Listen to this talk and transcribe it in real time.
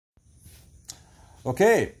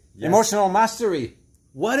Okay, Yes. Emotional mastery.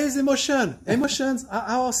 What is emotion? Emotions are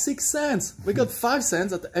our sixth sense. We got five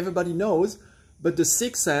senses that everybody knows, but the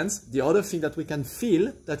sixth sense, the other thing that we can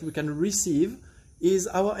feel, that we can receive, is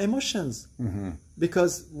our emotions.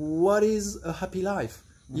 Because what is a happy life?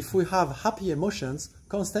 If we have happy emotions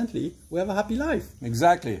constantly, we have a happy life.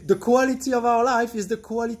 Exactly. The quality of our life is the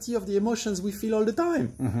quality of the emotions we feel all the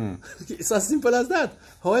time. It's as simple as that.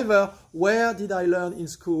 However, where did I learn in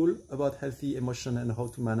school about healthy emotion and how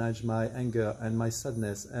to manage my anger and my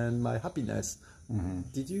sadness and my happiness?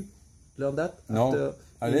 Did you learn that? No,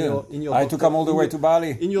 I in didn't. in your I had to come all the way to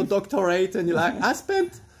Bali. In your doctorate, and you're like,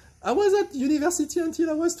 I was at university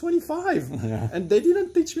until I was 25, and they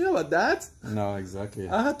didn't teach me about that. No, exactly.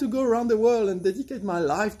 I had to go around the world and dedicate my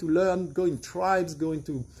life to learn, go in tribes, going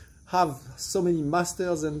to have so many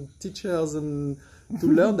masters and teachers and to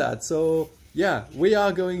learn that. So yeah, we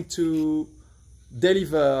are going to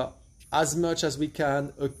deliver as much as we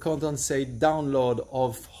can a condensate download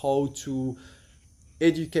of how to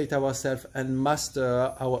educate ourselves and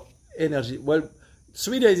master our energy. Well,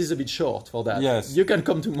 3 days is a bit short for that. Yes. You can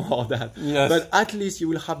come to more of that. Yes. But at least you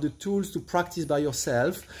will have the tools to practice by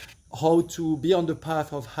yourself how to be on the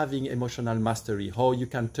path of having emotional mastery, how you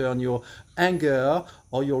can turn your anger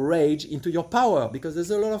or your rage into your power, because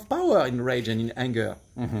there's a lot of power in rage and in anger.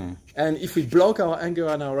 And if we block our anger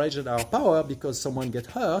and our rage and our power because someone gets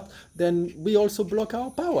hurt, then we also block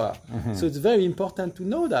our power. So it's very important to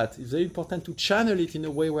know that. It's very important to channel it in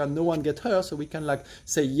a way where no one gets hurt, so we can like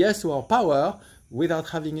say yes to our power without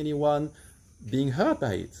having anyone being hurt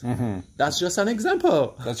by it. That's just an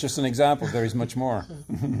example. That's just an example. There is much more.